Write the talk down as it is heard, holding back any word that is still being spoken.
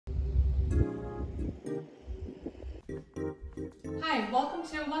Hi, welcome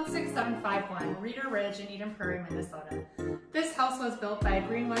to 16751 Reeder Ridge in Eden Prairie, Minnesota. This house was built by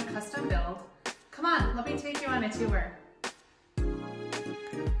GreenWood Custom Build. Come on, let me take you on a tour.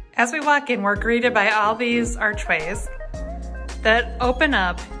 As we walk in, we're greeted by all these archways that open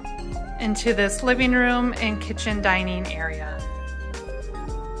up into this living room and kitchen dining area.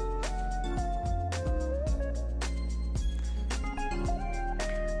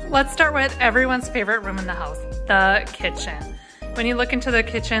 Let's start with everyone's favorite room in the house, the kitchen. When you look into the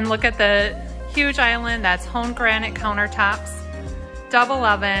kitchen, look at the huge island that's honed granite countertops, double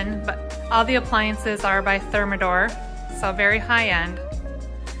oven, but all the appliances are by Thermador, so very high end.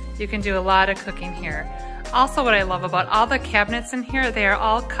 You can do a lot of cooking here. Also, what I love about all the cabinets in here, they are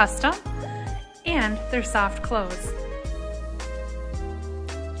all custom and they're soft close.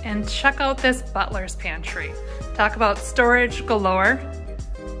 And check out this butler's pantry. Talk about storage galore,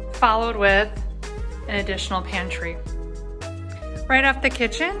 followed with an additional pantry. Right off the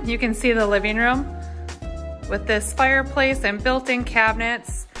kitchen, you can see the living room with this fireplace and built-in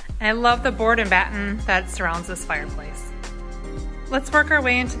cabinets. And I love the board and batten that surrounds this fireplace. Let's work our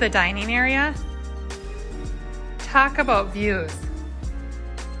way into the dining area. Talk about views.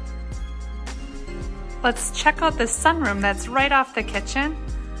 Let's check out the sunroom that's right off the kitchen.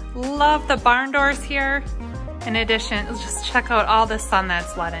 Love the barn doors here. In addition, just check out all the sun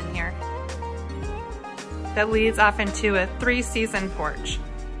that's let in here. That leads off into a 3-season porch.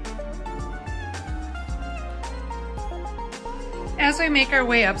 As we make our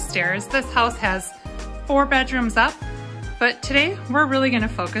way upstairs, this house has 4 bedrooms up, but today we're really going to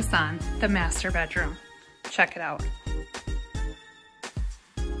focus on the master bedroom. Check it out.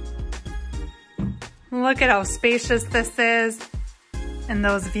 Look at how spacious this is and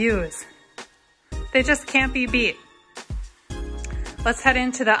those views. They just can't be beat. Let's head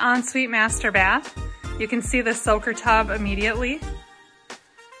into the ensuite master bath. You can see the soaker tub immediately.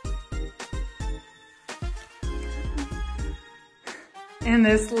 And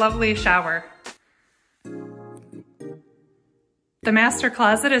this lovely shower. The master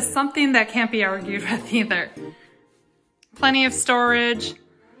closet is something that can't be argued with either. Plenty of storage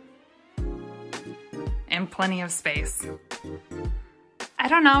and plenty of space. I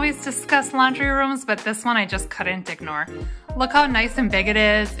don't always discuss laundry rooms, but this one I just couldn't ignore. Look how nice and big it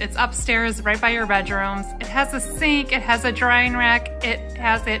is. It's upstairs right by your bedrooms. It has a sink, it has a drying rack, it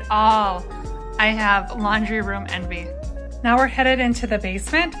has it all. I have laundry room envy. Now we're headed into the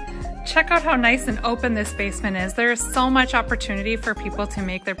basement. Check out how nice and open this basement is. There is so much opportunity for people to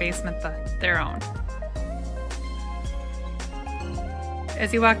make their basement their own.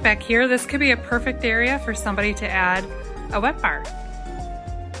 As you walk back here, this could be a perfect area for somebody to add a wet bar.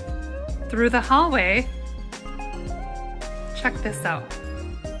 Through the hallway, check this out.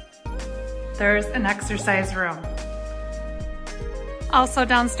 There's an exercise room. Also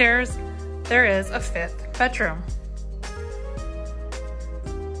downstairs, there is a 5th bedroom.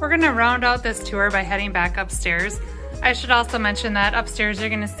 We're gonna round out this tour by heading back upstairs. I should also mention that upstairs you're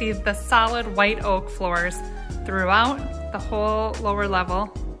gonna see the solid white oak floors throughout the whole lower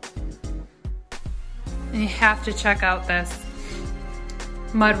level. And you have to check out this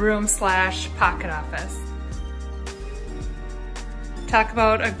mudroom / pocket office. Talk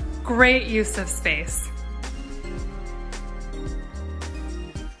about a great use of space.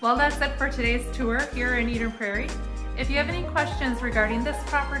 Well, that's it for today's tour here in Eden Prairie. If you have any questions regarding this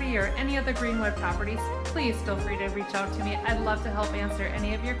property or any of the GreenWood properties, please feel free to reach out to me. I'd love to help answer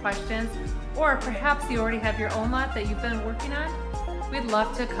any of your questions, or perhaps you already have your own lot that you've been working on. We'd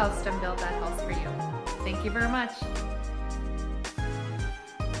love to custom build that house for you. Thank you very much.